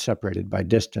is separated by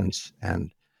distance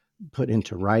and put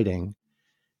into writing.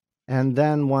 And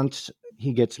then once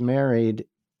he gets married,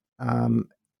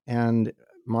 and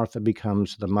Martha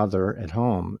becomes the mother at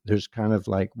home, there's kind of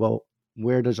like, well,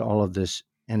 where does all of this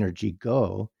energy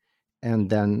go? And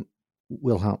then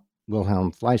Wilhelm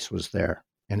Fleiss was there,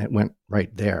 and it went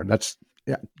right there.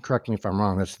 Correct me if I'm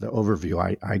wrong. That's the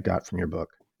overview I got from your book.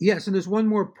 Yes, and there's one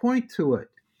more point to it.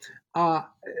 Uh,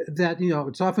 that,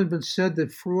 it's often been said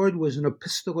that Freud was an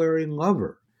epistolary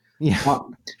lover. Yeah. Uh,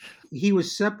 he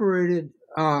was separated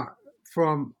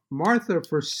from Martha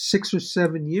for 6 or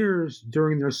 7 years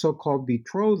during their so-called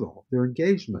betrothal, their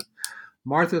engagement.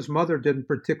 Martha's mother didn't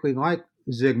particularly like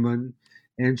Zygmunt,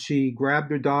 and she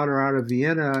grabbed her daughter out of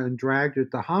Vienna and dragged her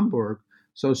to Hamburg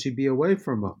so she'd be away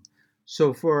from him.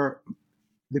 So for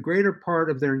the greater part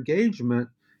of their engagement,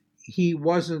 he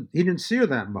didn't see her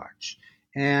that much,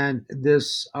 and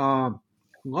this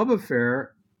love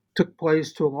affair took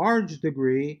place to a large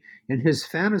degree in his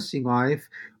fantasy life,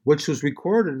 which was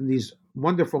recorded in these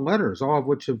wonderful letters, all of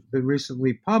which have been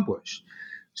recently published.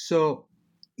 So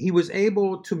he was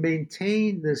able to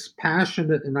maintain this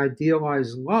passionate and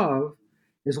idealized love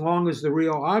as long as the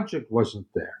real object wasn't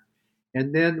there.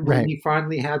 And then when Right. he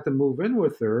finally had to move in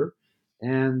with her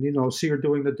and, see her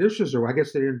doing the dishes, or I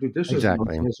guess they didn't do dishes in those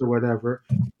Exactly. days or whatever,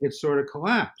 it sort of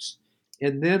collapsed.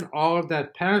 And then all of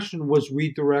that passion was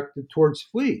redirected towards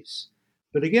Fleece.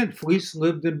 But again, Fleece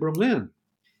lived in Berlin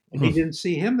and he didn't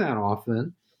see him that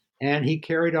often. And he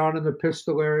carried on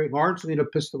largely an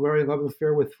epistolary love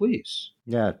affair with Fleece.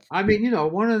 Yeah. I mean,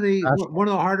 one of the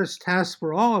hardest tasks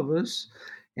for all of us,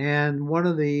 and one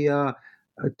of the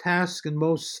tasks in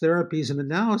most therapies and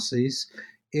analyses,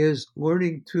 is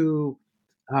learning to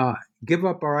uh, give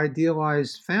up our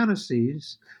idealized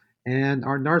fantasies and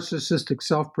our narcissistic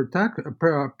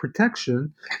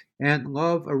protection, and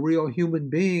love a real human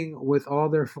being with all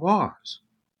their flaws,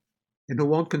 and who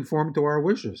won't conform to our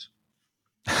wishes.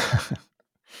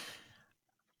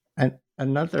 And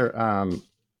another,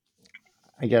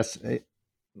 I guess,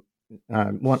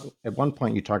 at one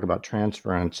point you talk about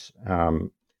transference,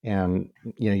 and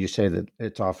you say that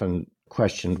it's often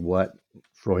questioned what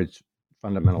Freud's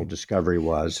fundamental discovery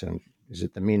was, and is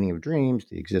it the meaning of dreams,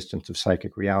 the existence of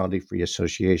psychic reality, free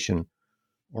association,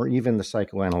 or even the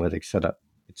psychoanalytic setup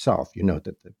itself? You note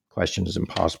that the question is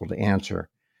impossible to answer,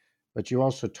 but you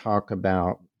also talk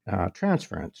about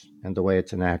transference and the way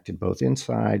it's enacted both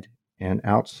inside and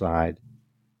outside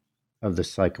of the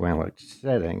psychoanalytic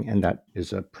setting, and that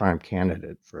is a prime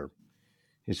candidate for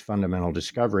his fundamental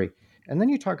discovery. And then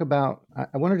you talk about,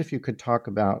 I wondered if you could talk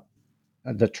about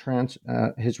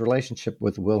his relationship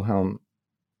with Wilhelm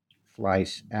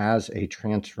Fleiss as a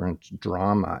transference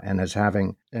drama and as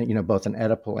having, both an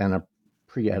Oedipal and a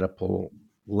pre-Oedipal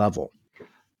level.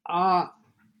 Uh,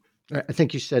 I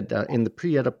think you said in the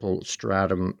pre-Oedipal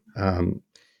stratum,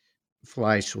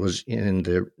 Fleiss was in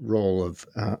the role of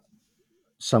a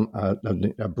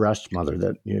breast mother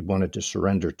that you wanted to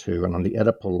surrender to, and on the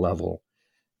Oedipal level,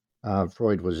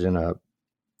 Freud was in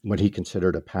what he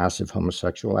considered a passive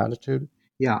homosexual attitude.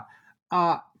 Yeah.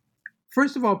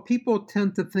 First of all, people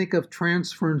tend to think of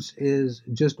transference as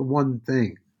just one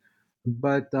thing,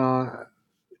 but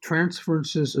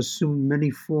transferences assume many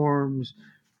forms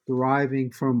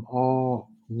deriving from all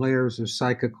layers of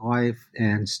psychic life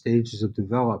and stages of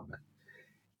development.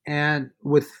 And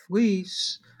with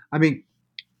Fleece, I mean,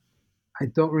 I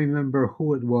don't remember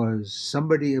who it was.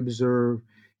 Somebody observed,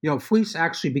 Fleece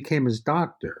actually became his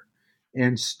doctor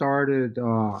and started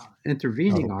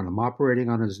intervening on him, operating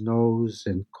on his nose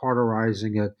and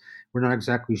cauterizing it. We're not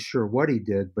exactly sure what he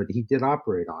did, but he did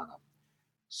operate on him.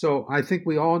 So I think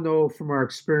we all know from our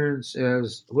experience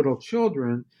as little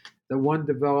children that one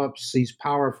develops these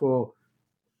powerful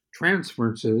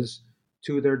transferences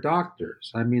to their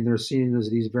doctors. I mean, they're seen as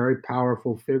these very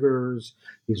powerful figures,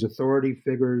 these authority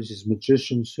figures, these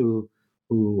magicians who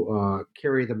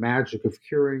carry the magic of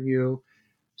curing you.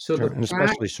 So and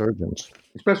especially surgeons.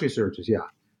 Especially surgeons, yeah.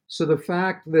 So the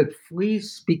fact that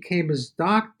Fleece became his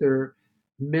doctor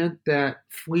meant that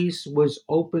Fleece was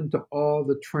open to all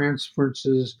the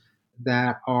transferences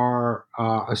that are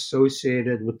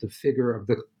associated with the figure of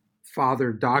the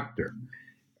father doctor,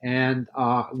 and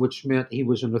which meant he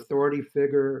was an authority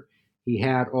figure. He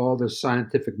had all the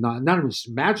scientific, not even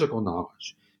magical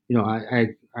knowledge. He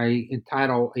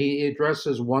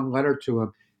addresses one letter to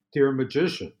him, "Dear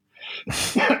magician."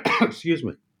 Excuse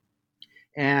me.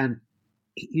 And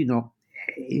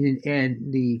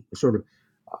and the sort of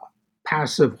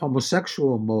passive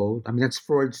homosexual mode. I mean, that's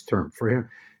Freud's term for him.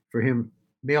 For him,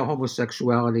 male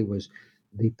homosexuality was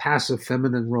the passive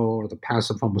feminine role or the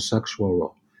passive homosexual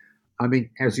role. I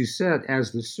mean, as you said,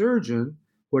 as the surgeon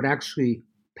who had actually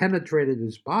penetrated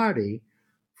his body,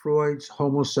 Freud's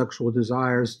homosexual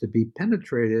desires to be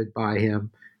penetrated by him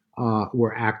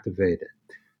were activated.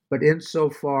 But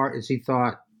insofar as he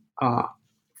thought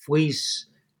Fleece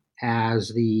as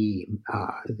the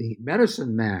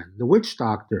medicine man, the witch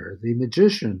doctor, the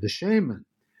magician, the shaman,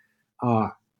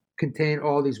 contained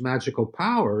all these magical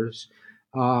powers,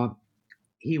 Uh,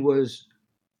 he was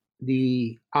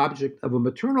the object of a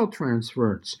maternal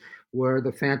transference, where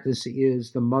the fantasy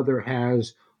is the mother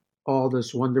has all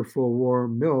this wonderful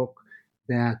warm milk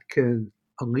that can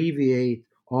alleviate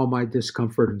all my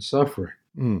discomfort and suffering.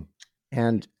 Mm.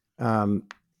 And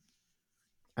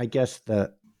I guess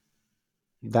that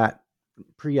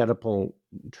pre-Oedipal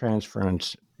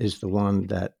transference is the one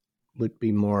that would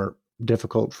be more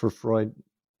difficult for Freud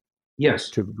Yes.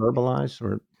 to verbalize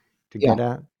or to Yeah. get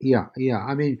at. Yeah.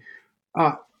 I mean,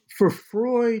 for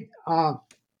Freud,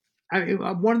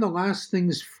 one of the last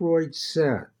things Freud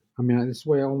said, I mean, this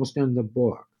way I almost end the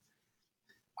book.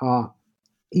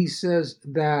 He says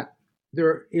that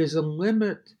there is a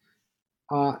limit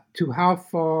to how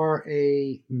far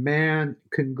a man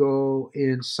can go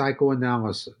in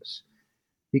psychoanalysis,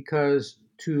 because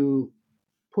to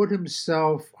put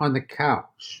himself on the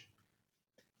couch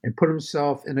and put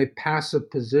himself in a passive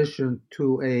position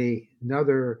to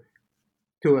another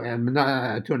to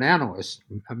an analyst,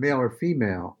 a male or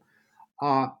female,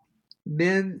 uh,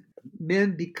 men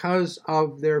because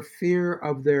of their fear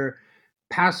of their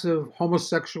passive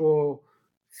homosexual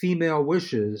female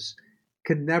wishes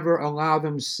can never allow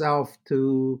themselves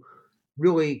to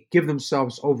really give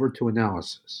themselves over to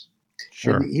analysis.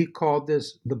 Sure. And he called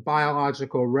this the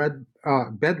biological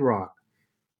bedrock,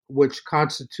 which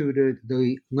constituted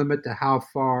the limit to how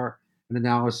far an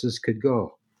analysis could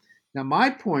go. Now, my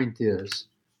point is,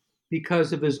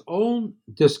 because of his own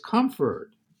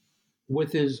discomfort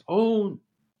with his own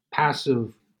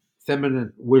passive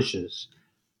feminine wishes,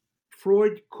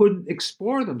 Freud couldn't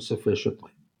explore them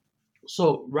sufficiently.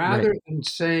 So rather than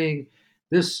saying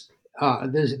this,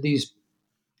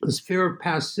 this fear of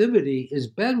passivity is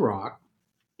bedrock,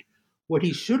 what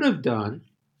he should have done,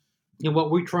 and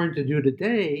what we're trying to do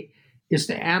today, is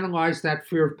to analyze that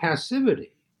fear of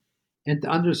passivity and to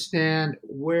understand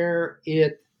where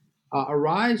it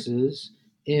arises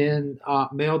in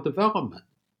male development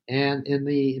and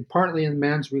partly in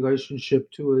man's relationship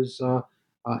to his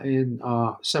in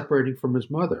separating from his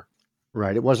mother.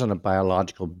 Right. It wasn't a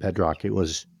biological bedrock. It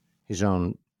was his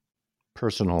own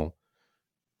personal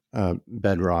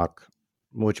bedrock,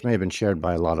 which may have been shared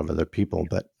by a lot of other people,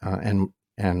 but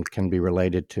and can be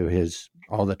related to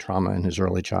all the trauma in his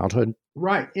early childhood.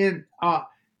 Right. And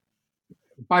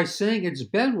by saying it's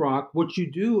bedrock, what you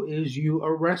do is you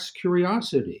arrest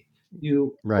curiosity.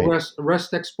 You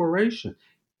arrest exploration.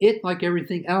 It, like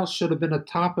everything else, should have been a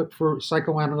topic for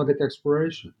psychoanalytic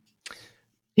exploration.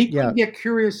 He couldn't get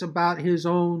curious about his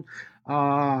own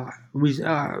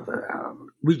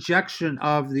rejection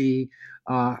of the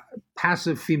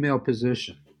passive female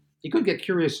position. He couldn't get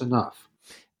curious enough.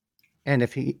 And I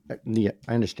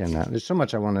understand that. There's so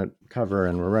much I want to cover,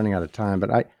 and we're running out of time.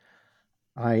 But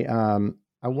I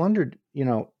wondered,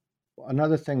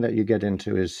 another thing that you get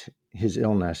into is his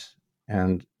illness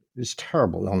and his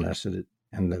terrible illness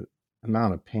and the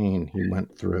amount of pain he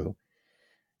went through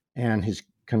and his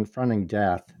confronting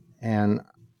death. And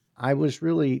I was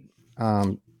really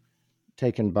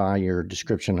taken by your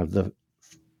description of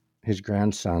his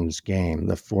grandson's game,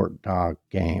 the Fort Dog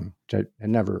game. I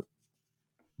never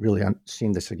really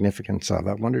seen the significance of.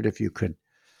 I wondered if you could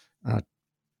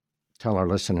tell our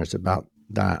listeners about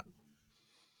that.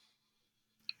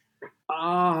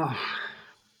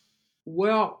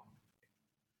 Well,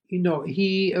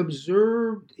 he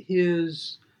observed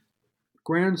his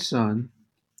grandson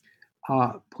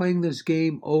playing this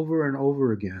game over and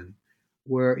over again,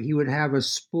 where he would have a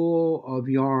spool of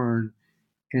yarn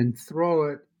and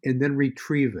throw it and then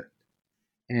retrieve it.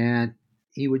 And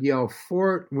he would yell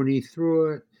 "fort" when he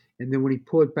threw it, and then when he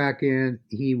pulled it back in,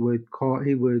 he would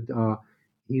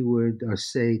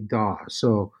say "da."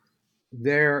 So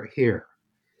they're here.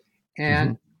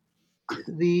 And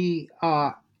the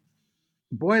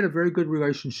boy had a very good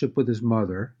relationship with his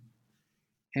mother,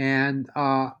 and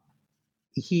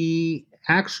he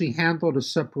actually handled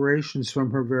his separations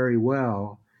from her very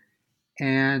well,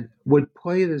 and would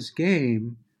play this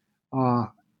game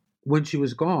when she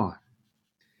was gone.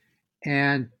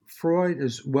 And Freud,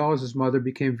 as well as his mother,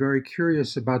 became very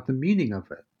curious about the meaning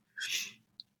of it.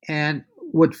 And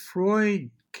what Freud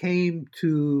came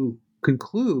to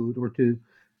conclude, or to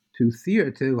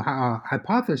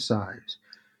hypothesize,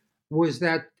 was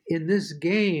that in this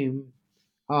game,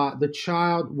 the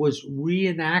child was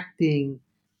reenacting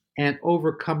and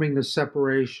overcoming the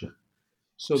separation.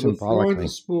 So the throwing the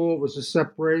spool was a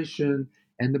separation,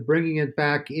 and the bringing it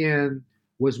back in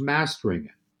was mastering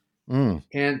it.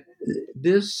 And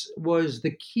this was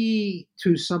the key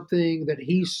to something that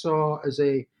he saw as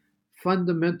a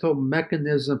fundamental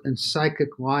mechanism in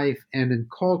psychic life and in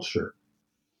culture.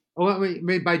 Well, I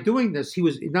mean, by doing this, he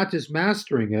was not just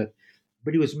mastering it,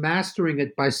 but he was mastering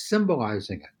it by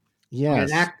symbolizing it, by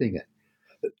Yes. enacting it.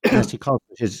 Yes, he calls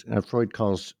his Freud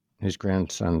calls his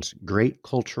grandsons great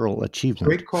cultural achievement.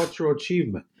 Great cultural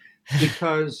achievement,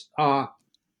 because I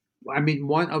mean,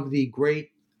 one of the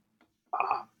great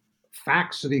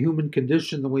facts of the human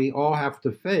condition that we all have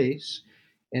to face,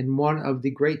 and one of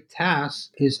the great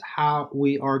tasks is how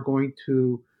we are going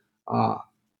to uh,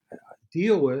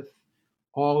 deal with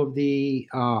all of the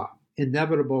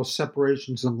inevitable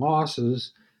separations and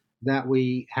losses that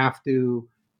we have to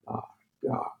uh,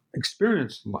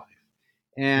 experience in life.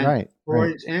 And Right,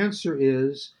 right. Freud's answer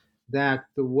is that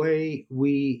the way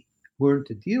we learn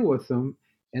to deal with them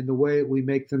and the way we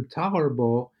make them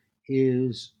tolerable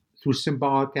is through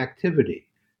symbolic activity,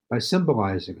 by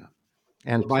symbolizing them.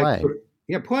 And By play.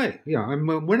 yeah, play. Yeah, I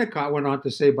mean, Winnicott went on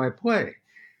to say by play.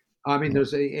 I mean, Yeah.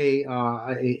 there's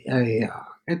a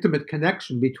intimate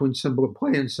connection between symbol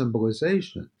play and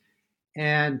symbolization,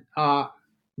 and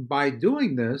by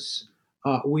doing this,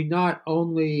 we not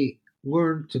only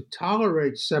learn to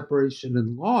tolerate separation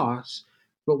and loss,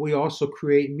 but we also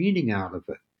create meaning out of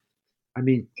it. I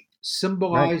mean,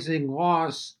 Right, symbolizing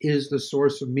loss is the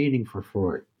source of meaning for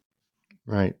Freud.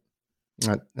 right.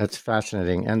 That's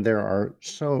fascinating. And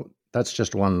that's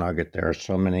just one nugget. There are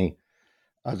so many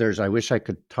others. I wish I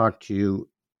could talk to you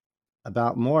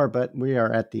about more, but we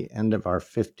are at the end of our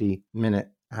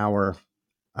 50-minute hour.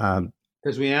 Um,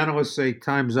 As we analysts say,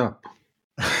 time's up.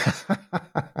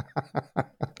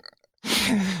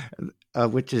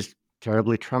 which is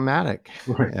terribly traumatic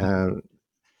Right.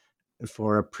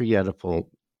 for a pre-Oedipal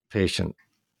patient.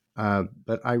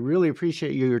 But I really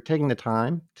appreciate you. You're taking the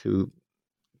time to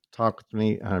talk with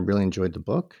me. I really enjoyed the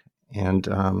book. And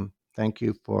thank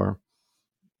you for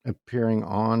appearing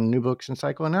on New Books in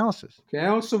Psychoanalysis. Okay. I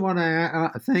also want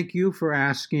to thank you for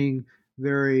asking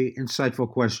very insightful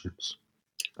questions,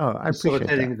 Oh, I appreciate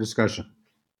facilitating that. a discussion.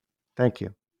 Thank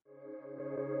you.